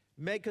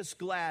 make us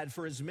glad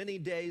for as many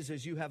days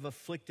as you have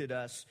afflicted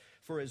us,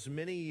 for as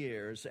many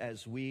years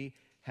as we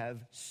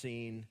have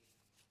seen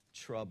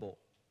trouble.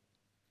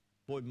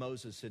 Boy,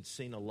 Moses had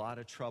seen a lot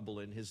of trouble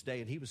in his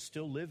day, and he was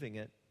still living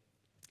it,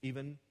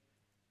 even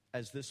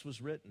as this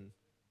was written.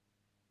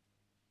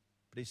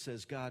 But he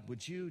says, God,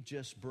 would you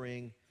just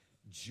bring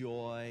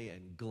joy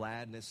and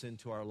gladness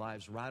into our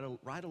lives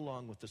right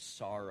along with the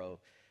sorrow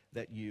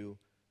that you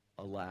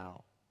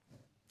allow.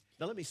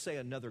 Now, let me say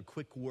another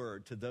quick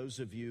word to those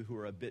of you who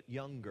are a bit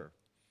younger.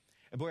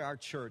 And boy, our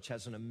church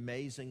has an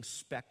amazing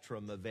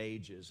spectrum of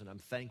ages, and I'm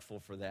thankful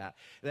for that.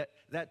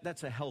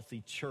 That's a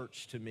healthy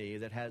church to me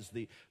that has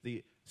the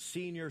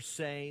senior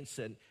saints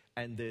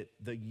and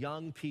the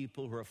young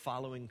people who are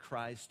following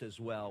Christ as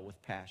well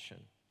with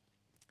passion.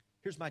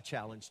 Here's my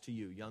challenge to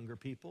you, younger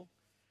people.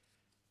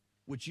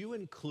 Would you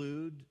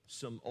include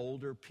some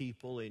older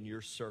people in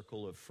your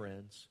circle of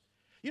friends?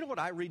 You know what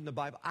I read in the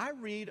Bible? I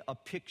read a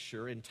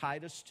picture in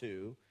Titus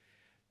 2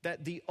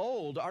 that the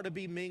old are to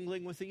be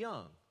mingling with the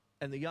young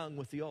and the young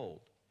with the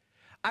old.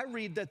 I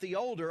read that the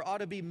older ought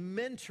to be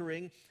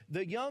mentoring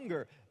the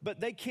younger, but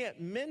they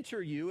can't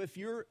mentor you if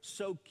you're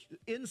so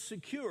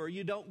insecure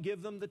you don't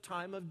give them the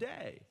time of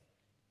day.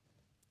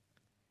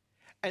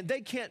 And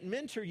they can't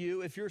mentor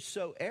you if you're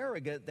so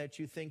arrogant that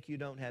you think they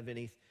don't have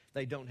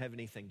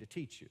anything to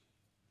teach you.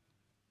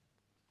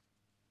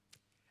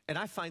 And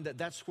I find that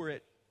that's where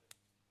it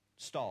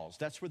stalls.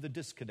 That's where the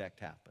disconnect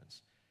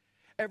happens.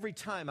 Every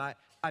time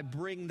I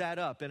bring that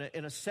up in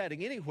a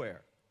setting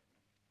anywhere,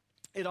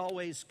 it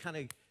always kind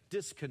of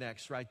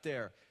disconnects right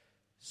there.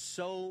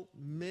 So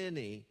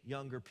many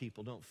younger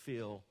people don't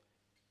feel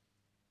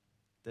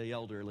the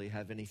elderly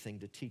have anything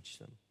to teach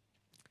them.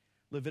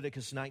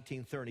 Leviticus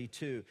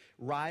 19:32,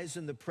 rise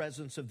in the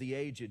presence of the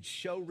aged,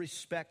 show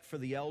respect for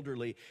the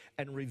elderly,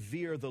 and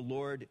revere the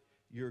Lord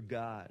your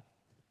God.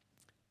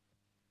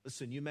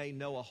 Listen, you may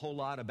know a whole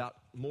lot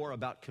more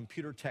about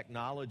computer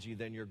technology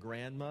than your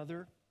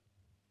grandmother,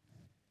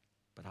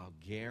 but I'll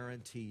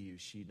guarantee you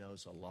she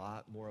knows a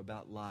lot more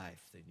about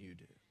life than you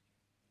do.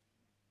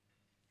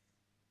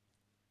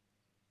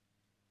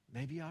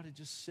 Maybe you ought to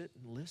just sit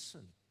and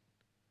listen.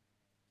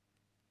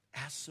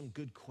 Ask some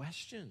good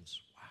questions.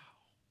 Wow.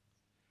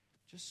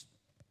 Just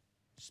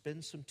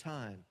spend some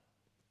time.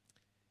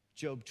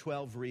 Job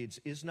 12 reads,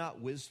 is not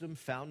wisdom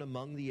found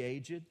among the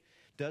aged?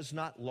 Does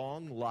not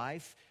long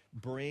life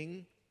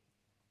bring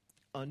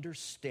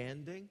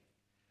understanding?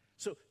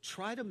 So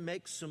try to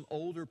make some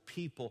older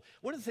people.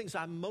 One of the things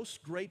I'm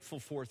most grateful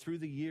for through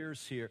the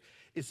years here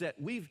is that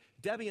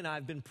Debbie and I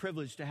have been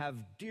privileged to have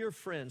dear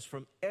friends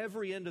from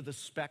every end of the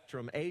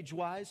spectrum,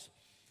 age-wise.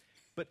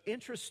 But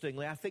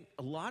interestingly, I think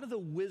a lot of the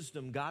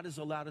wisdom God has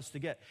allowed us to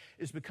get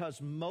is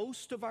because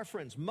most of our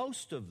friends,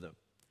 most of them,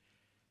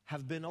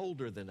 have been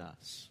older than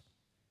us.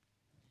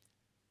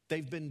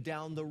 They've been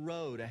down the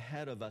road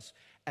ahead of us,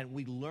 and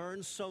we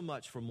learn so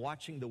much from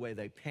watching the way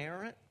they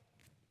parent,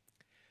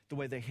 the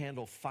way they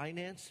handle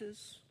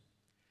finances,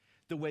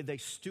 the way they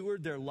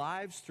steward their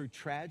lives through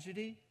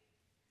tragedy,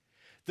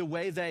 the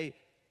way they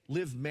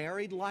live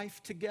married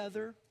life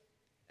together,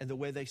 and the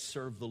way they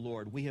serve the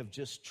Lord. We have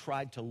just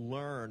tried to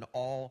learn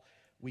all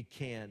we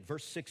can.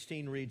 Verse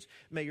 16 reads,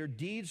 may your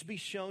deeds be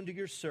shown to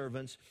your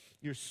servants,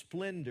 your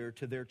splendor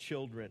to their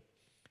children.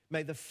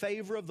 May the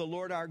favor of the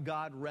Lord our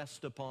God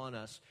rest upon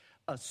us.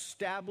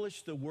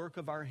 Establish the work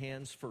of our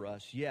hands for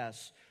us.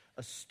 Yes,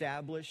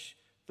 establish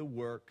the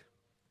work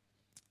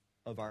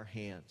of our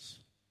hands.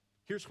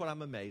 Here's what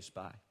I'm amazed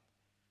by.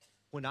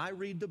 When I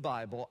read the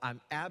Bible,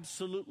 I'm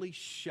absolutely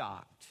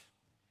shocked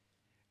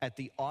at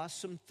the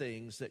awesome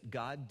things that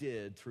God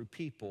did through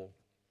people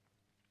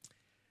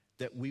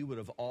that we would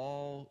have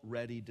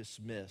already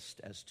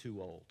dismissed as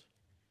too old.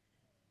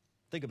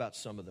 Think about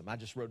some of them. I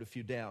just wrote a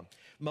few down.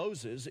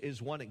 Moses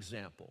is one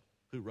example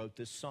who wrote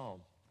this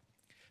psalm.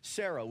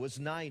 Sarah was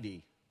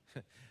 90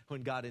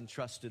 when God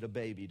entrusted a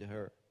baby to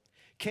her.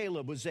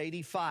 Caleb was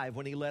 85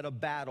 when he led a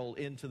battle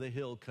into the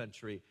hill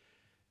country.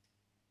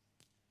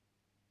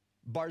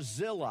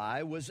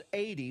 Barzillai was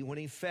 80 when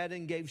he fed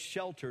and gave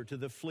shelter to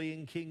the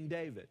fleeing King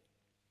David.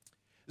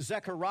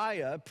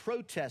 Zechariah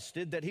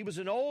protested that he was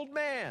an old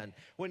man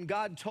when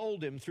God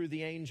told him through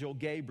the angel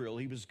Gabriel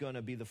he was going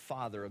to be the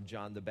father of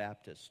John the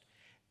Baptist.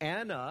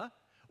 Anna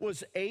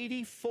was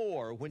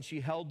 84 when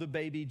she held the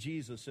baby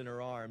Jesus in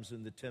her arms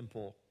in the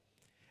temple.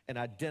 and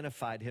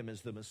identified him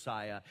as the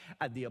Messiah.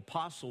 And the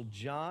Apostle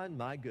John,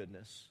 my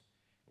goodness,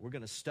 we're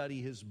going to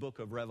study his book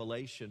of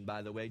Revelation,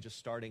 by the way, just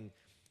starting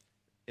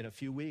in a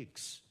few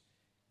weeks.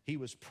 He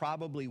was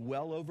probably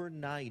well over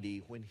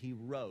 90 when he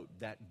wrote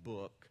that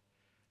book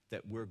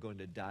that we're going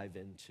to dive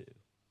into.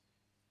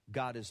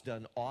 God has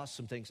done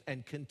awesome things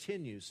and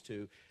continues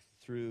to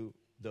through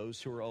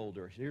those who are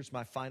older. Here's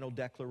my final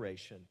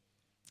declaration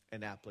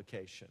and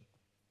application.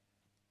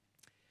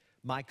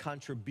 My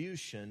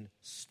contribution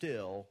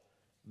still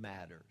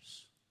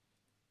matters.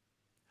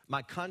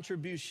 My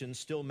contribution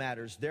still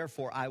matters.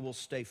 Therefore, I will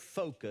stay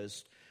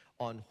focused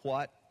on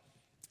what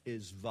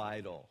is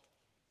vital.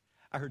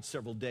 I heard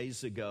several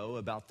days ago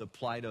about the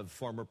plight of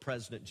former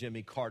President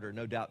Jimmy Carter.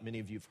 No doubt many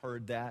of you have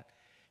heard that.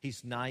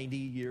 He's 90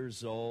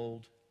 years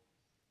old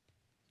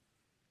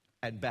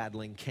and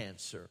battling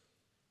cancer.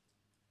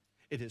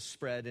 It has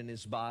spread in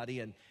his body,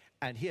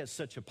 and he has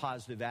such a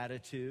positive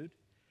attitude.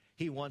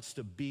 He wants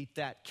to beat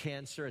that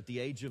cancer at the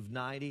age of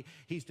 90.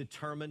 He's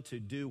determined to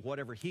do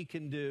whatever he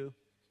can do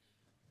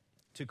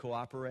to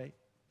cooperate.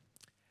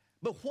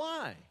 But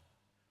why?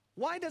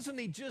 Why doesn't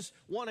he just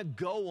want to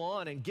go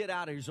on and get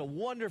out of here? He's a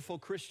wonderful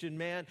Christian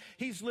man.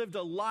 He's lived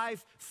a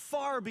life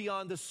far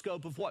beyond the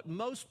scope of what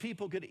most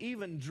people could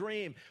even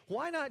dream.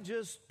 Why not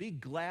just be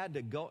glad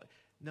to go?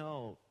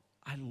 No,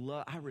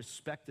 I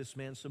respect this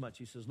man so much.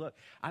 He says, look,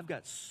 I've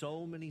got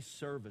so many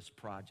service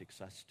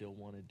projects I still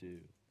want to do.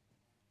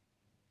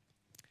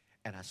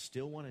 And I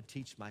still want to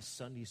teach my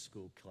Sunday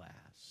school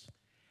class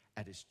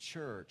at his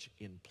church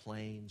in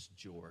Plains,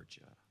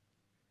 Georgia.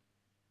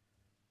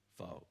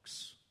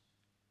 Folks,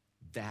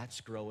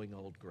 that's growing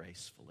old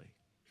gracefully.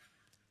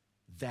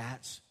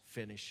 That's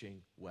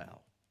finishing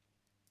well.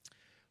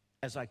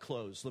 As I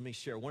close, let me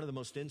share one of the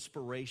most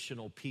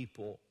inspirational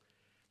people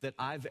that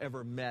I've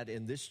ever met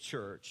in this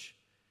church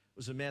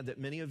was a man that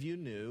many of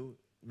you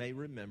may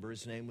remember.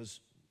 His name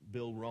was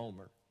Bill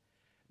Romer.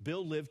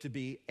 Bill lived to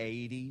be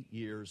 80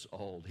 years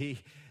old. He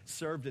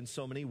served in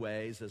so many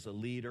ways as a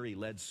leader. He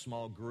led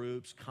small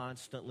groups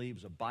constantly. He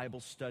was a Bible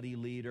study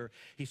leader.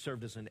 He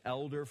served as an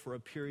elder for a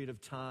period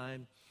of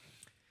time.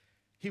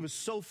 He was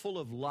so full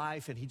of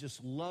life, and he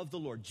just loved the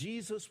Lord.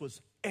 Jesus was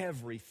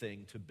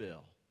everything to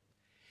Bill.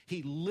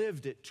 He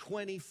lived it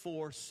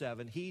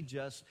 24/7. He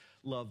just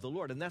loved the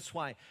Lord. And that's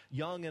why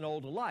young and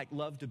old alike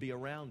loved to be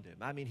around him.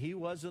 I mean, he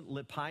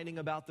wasn't pining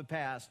about the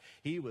past.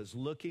 He was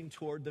looking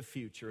toward the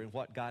future and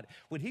what God...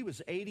 When he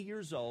was 80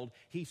 years old,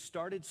 he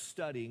started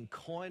studying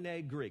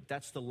Koine Greek.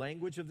 That's the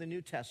language of the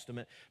New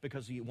Testament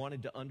because he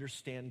wanted to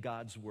understand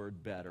God's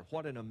word better.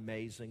 What an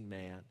amazing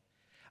man.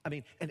 I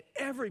mean, and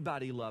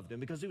everybody loved him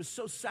because he was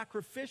so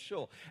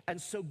sacrificial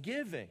and so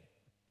giving.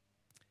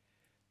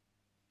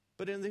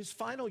 But in his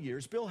final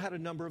years, Bill had a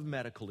number of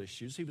medical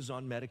issues. He was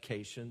on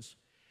medications.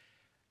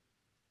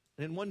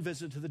 And in one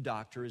visit to the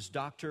doctor, his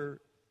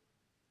doctor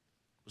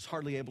was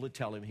hardly able to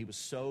tell him. He was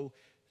so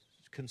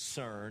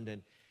concerned.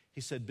 And he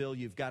said, Bill,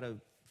 you've got a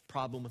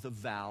problem with a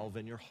valve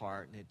in your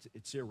heart, and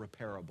it's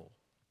irreparable.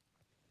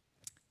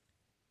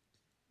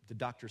 The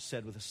doctor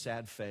said with a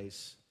sad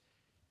face,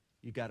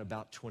 you got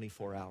about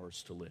 24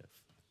 hours to live.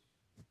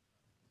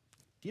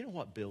 Do you know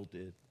what Bill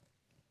did?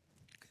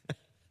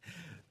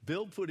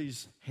 Bill put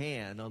his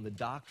hand on the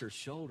doctor's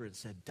shoulder and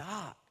said,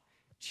 Doc,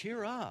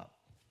 cheer up.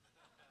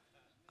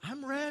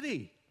 I'm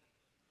ready.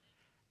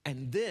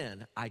 And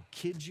then, I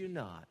kid you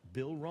not,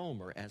 Bill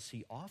Romer, as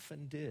he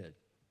often did,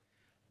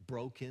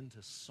 broke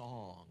into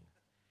song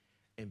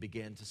and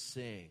began to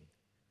sing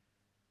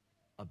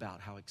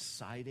about how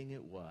exciting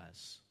it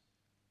was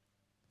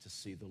to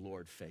see the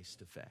Lord face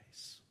to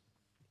face.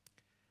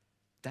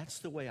 That's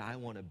the way I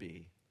want to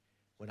be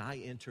when I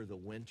enter the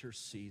winter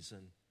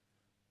season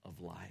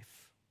of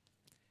life.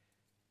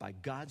 By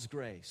God's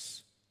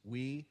grace,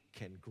 we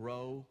can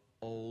grow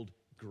old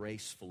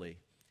gracefully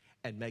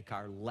and make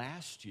our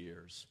last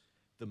years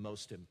the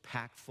most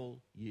impactful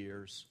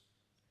years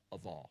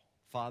of all.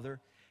 Father,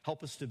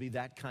 help us to be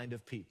that kind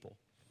of people.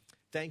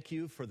 Thank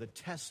you for the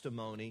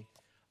testimony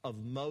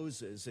of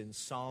Moses in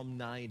Psalm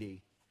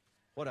 90.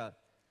 What a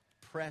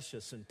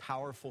precious and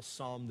powerful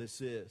psalm this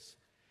is.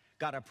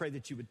 God, I pray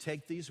that you would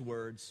take these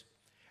words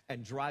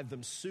and drive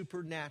them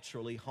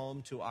supernaturally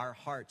home to our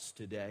hearts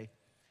today.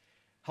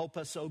 Help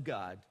us, oh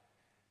God,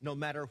 no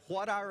matter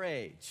what our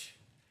age,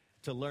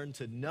 to learn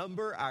to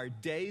number our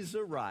days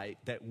aright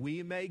that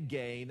we may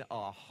gain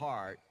a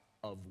heart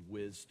of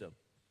wisdom.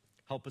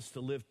 Help us to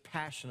live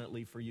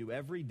passionately for you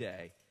every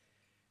day,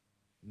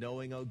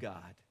 knowing, oh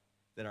God,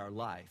 that our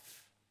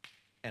life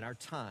and our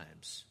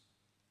times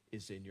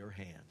is in your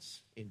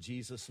hands. In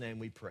Jesus' name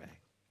we pray.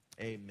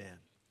 Amen.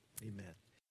 Amen.